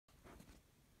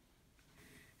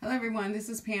Hello everyone, this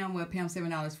is Pam with Pam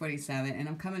 $7.47 and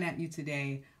I'm coming at you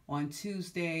today on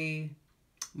Tuesday,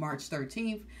 March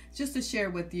 13th, just to share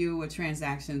with you a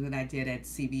transaction that I did at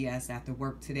CVS after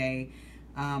work today.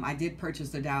 I did purchase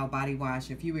the Dial body wash.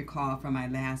 If you recall from my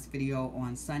last video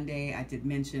on Sunday, I did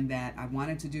mention that I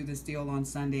wanted to do this deal on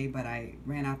Sunday, but I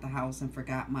ran out the house and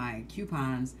forgot my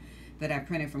coupons that I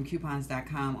printed from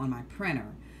coupons.com on my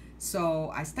printer.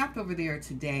 So I stopped over there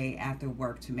today after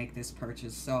work to make this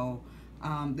purchase. So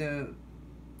the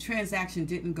transaction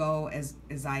didn't go as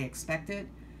I expected,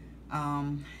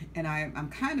 and I'm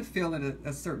kind of feeling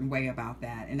a certain way about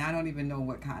that, and I don't even know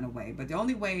what kind of way. But the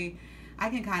only way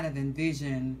I can kind of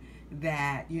envision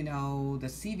that, the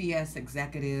CVS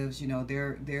executives,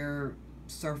 they're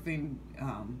surfing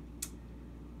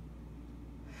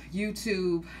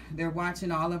YouTube, they're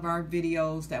watching all of our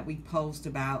videos that we post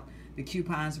about the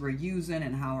coupons we're using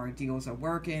and how our deals are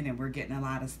working, and we're getting a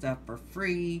lot of stuff for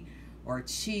free or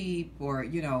cheap, or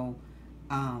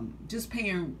just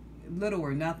paying little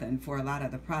or nothing for a lot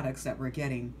of the products that we're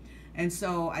getting. And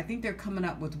so I think they're coming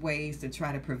up with ways to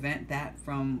try to prevent that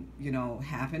from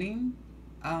happening.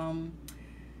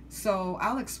 So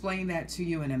I'll explain that to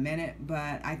you in a minute,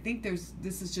 but I think this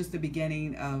is just the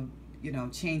beginning of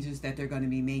changes that they're going to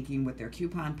be making with their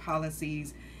coupon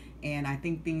policies, and I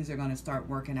think things are going to start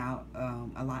working out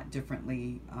a lot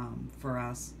differently for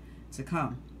us to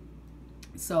come.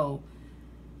 So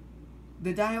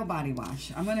the Dial body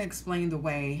wash, I'm going to explain the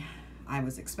way I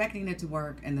was expecting it to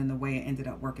work and then the way it ended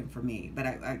up working for me. But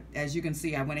I as you can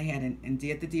see, I went ahead and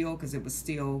did the deal because it was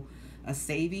still a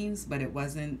savings, but it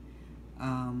wasn't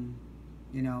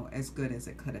as good as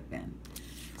it could have been.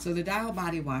 So the Dial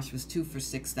body wash was 2 for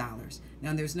 $6.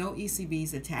 Now there's no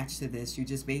ECBs attached to this. You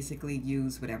just basically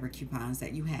use whatever coupons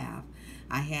that you have.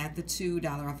 I had the $2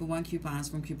 off of 1 coupons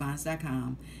from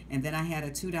coupons.com, and then I had a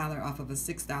 $2 off of a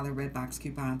 $6 Redbox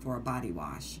coupon for a body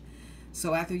wash.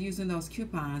 So after using those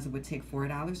coupons, it would take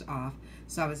 $4 off.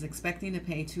 So I was expecting to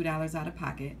pay $2 out of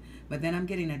pocket, but then I'm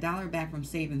getting $1 back from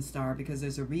Savings Star because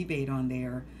there's a rebate on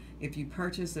there. If you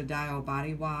purchase a Dial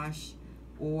body wash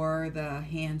or the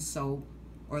hand soap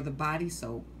or the body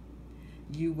soap,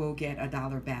 you will get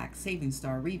 $1 back Savings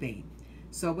Star rebate.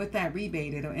 So with that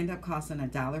rebate, it'll end up costing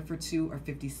 $1 for 2 or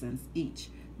 50 cents each,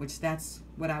 which that's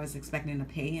what I was expecting to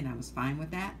pay, and I was fine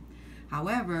with that.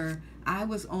 However, I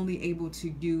was only able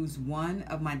to use one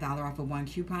of my $1 off of 1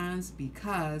 coupons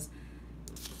because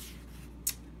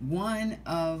one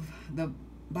of the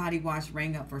body wash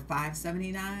rang up for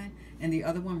 $5.79 and the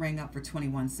other one rang up for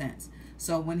 21 cents.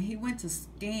 So when he went to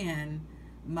scan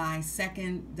my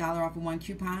second $1 off of 1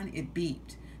 coupon, it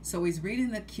beeped. So he's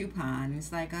reading the coupon.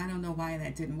 It's like, I don't know why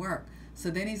that didn't work. So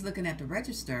then he's looking at the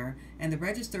register, and the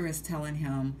register is telling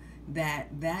him that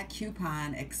that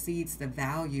coupon exceeds the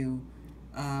value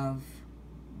of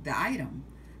the item.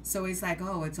 So he's like,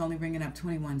 oh, it's only ringing up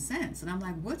 21 cents. And I'm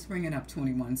like, what's ringing up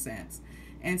 21 cents?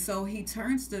 And so he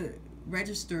turns the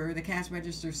register, the cash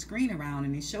register screen around,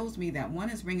 and he shows me that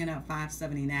one is ringing up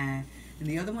 $5.79 and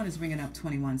the other one is ringing up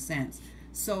 21 cents.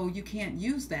 So you can't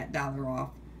use that $1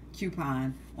 off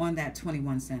coupon on that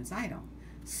 21 cents item.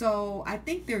 So I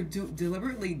think they're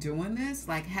deliberately doing this,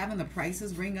 like having the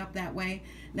prices ring up that way.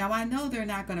 Now I know they're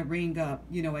not going to ring up,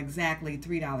 exactly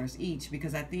 $3 each,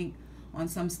 because I think on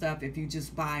some stuff, if you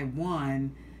just buy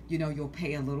one, you'll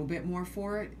pay a little bit more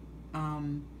for it.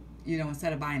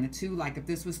 Instead of buying the 2, like if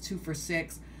this was 2 for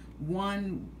 $6,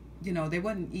 one, they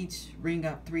wouldn't each ring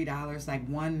up $3. Like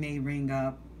one may ring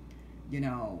up,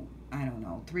 I don't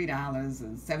know,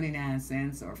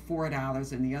 $3.79 or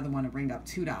 $4, and the other one will ring up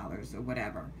 $2 or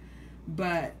whatever.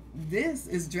 But this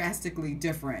is drastically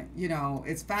different.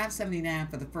 It's $5.79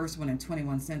 for the first one and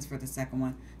 21 cents for the second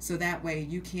one. So that way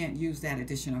you can't use that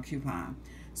additional coupon.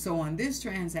 So on this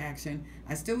transaction,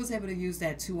 I still was able to use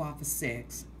that 2 off of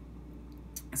 6.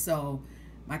 So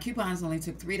my coupons only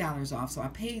took $3 off, so I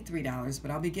paid $3,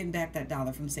 but I'll be getting back that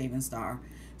 $1 from Savings Star.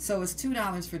 So it's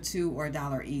 $2 for 2 or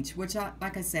 $1 each, which,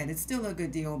 like I said, it's still a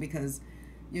good deal because,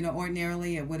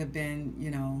 ordinarily it would have been,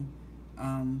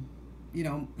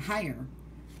 higher.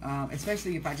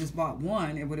 Especially if I just bought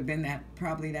one, it would have been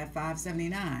probably that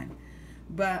 $5.79.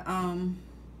 But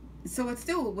so it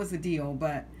still was a deal.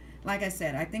 But like I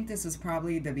said, I think this is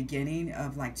probably the beginning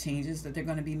of like changes that they're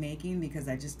going to be making, because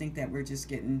I just think that we're just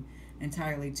getting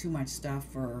entirely too much stuff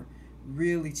for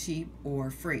really cheap or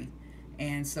free.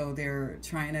 And so they're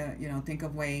trying to, think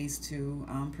of ways to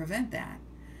prevent that.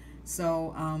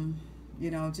 So,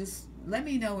 just let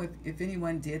me know if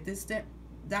anyone did this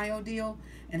Dial deal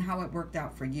and how it worked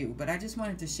out for you. But I just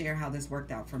wanted to share how this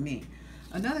worked out for me.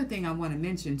 Another thing I want to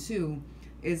mention too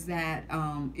is that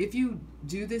if you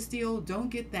do this deal, don't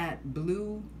get that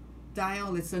blue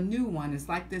dial. It's a new one. It's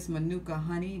like this Manuka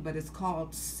honey, but it's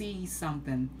called C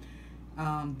something.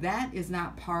 That is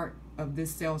not part of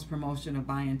this sales promotion of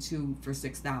buying 2 for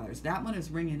 $6. That one is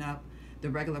ringing up the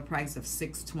regular price of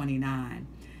 $6.29.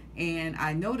 And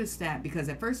I noticed that because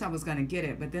at first I was going to get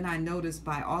it, but then I noticed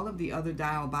by all of the other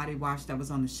Dial body wash that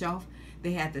was on the shelf,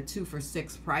 they had the 2 for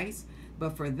 $6 price.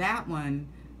 But for that one,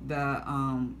 the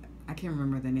I can't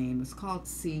remember the name. It's called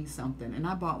C something, and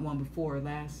I bought one before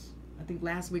I think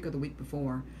last week or the week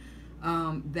before.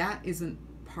 That isn't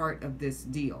part of this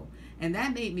deal, and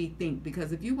that made me think,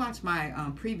 because if you watch my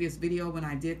previous video when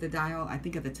I did the Dial, I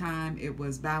think at the time it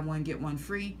was buy one get one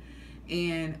free,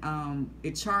 and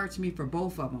it charged me for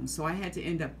both of them, so I had to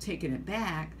end up taking it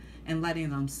back and letting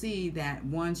them see that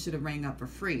one should have rang up for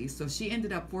free. So she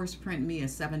ended up force printing me a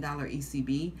 $7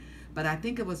 ECB, but I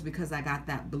think it was because I got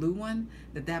that blue one,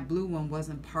 that blue one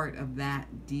wasn't part of that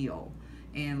deal.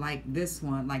 And like this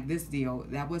one, like this deal,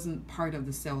 that wasn't part of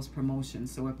the sales promotion.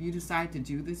 So if you decide to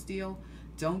do this deal,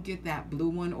 don't get that blue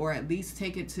one, or at least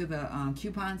take it to the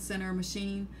coupon center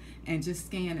machine and just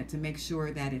scan it to make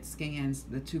sure that it scans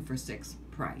the 2 for $6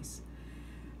 price.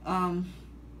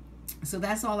 So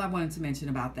that's all I wanted to mention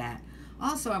about that.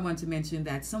 Also, I wanted to mention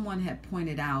that someone had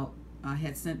pointed out,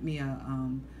 had sent me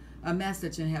a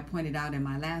message and had pointed out in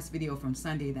my last video from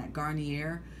Sunday that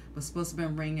Garnier was supposed to have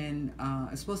been ringing,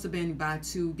 it's supposed to have been buy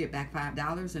 2, get back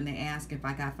 $5, and they asked if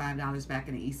I got $5 back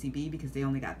in the ECB because they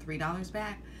only got $3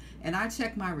 back. And I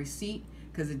checked my receipt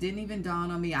because it didn't even dawn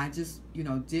on me. I just, you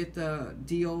know, did the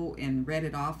deal and read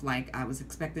it off like I was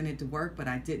expecting it to work, but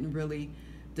I didn't really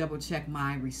double check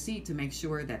my receipt to make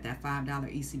sure that that $5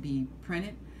 ECB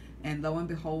printed, and lo and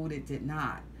behold, it did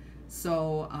not.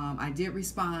 So I did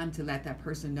respond to let that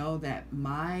person know that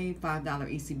my $5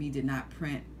 ECB did not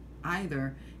print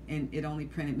either, and it only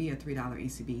printed me a $3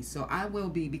 ECB. So I will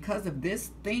be, because of this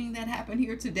thing that happened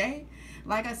here today,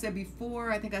 like I said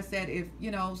before, I think I said, if,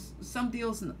 you know, some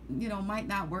deals, you know, might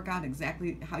not work out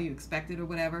exactly how you expected or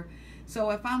whatever.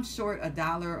 So if I'm short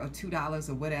 $1 or $2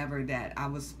 or whatever that I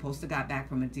was supposed to got back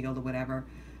from a deal or whatever,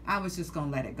 I was just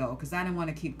going to let it go, because I didn't want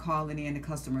to keep calling in the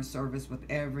customer service with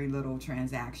every little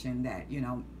transaction that, you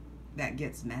know, that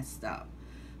gets messed up.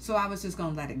 So I was just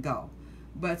going to let it go.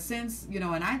 But since, you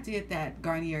know, and I did that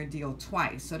Garnier deal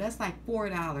twice, so that's like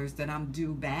 $4 that I'm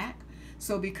due back.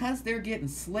 So because they're getting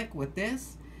slick with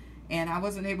this, and I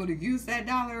wasn't able to use that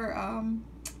dollar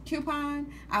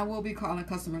coupon, I will be calling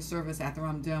customer service after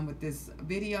I'm done with this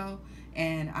video,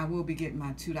 and I will be getting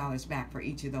my $2 back for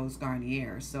each of those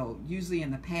Garniers. So usually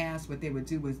in the past, what they would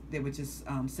do was they would just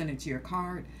send it to your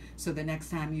card. So the next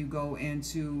time you go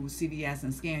into CVS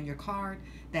and scan your card,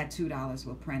 that $2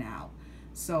 will print out.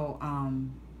 So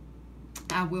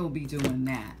I will be doing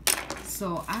that.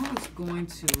 So I was going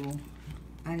to,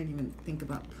 I didn't even think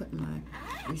about putting my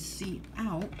receipt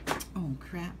out. Oh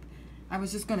crap. I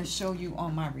was just going to show you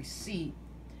on my receipt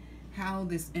how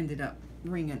this ended up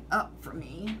ringing up for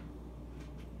me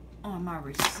on my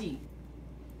receipt.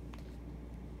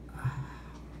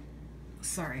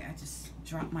 Sorry, I just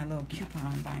dropped my little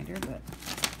coupon binder, but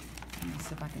let me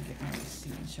see if I can get my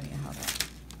receipt and show you how that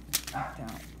worked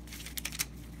out.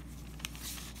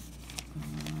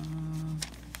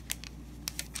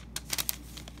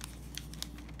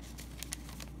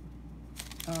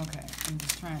 Okay, I'm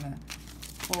just trying to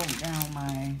fold down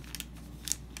my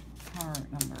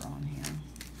card number on here.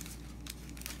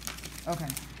 Okay,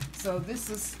 so this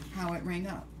is how it rang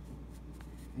up.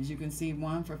 As you can see,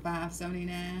 one for $5.79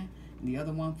 and the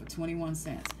other one for 21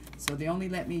 cents. So they only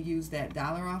let me use that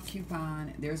 $1 off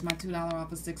coupon. There's my $2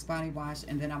 off a 6 body wash,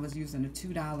 and then I was using a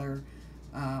 $2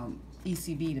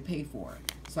 ECB to pay for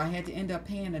it. So I had to end up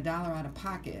paying $1 out of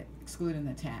pocket, excluding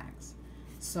the tax.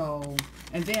 So,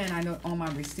 and then I know on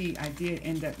my receipt, I did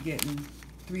end up getting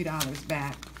 $3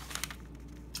 back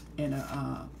in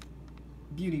a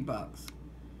Beauty Bucks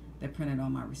that printed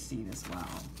on my receipt as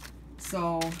well.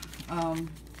 So,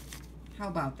 how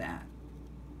about that?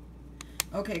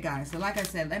 Okay, guys, so like I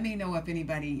said, let me know if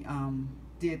anybody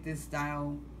did this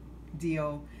Dial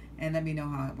deal, and let me know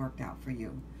how it worked out for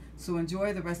you. So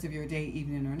enjoy the rest of your day,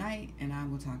 evening, or night, and I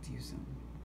will talk to you soon.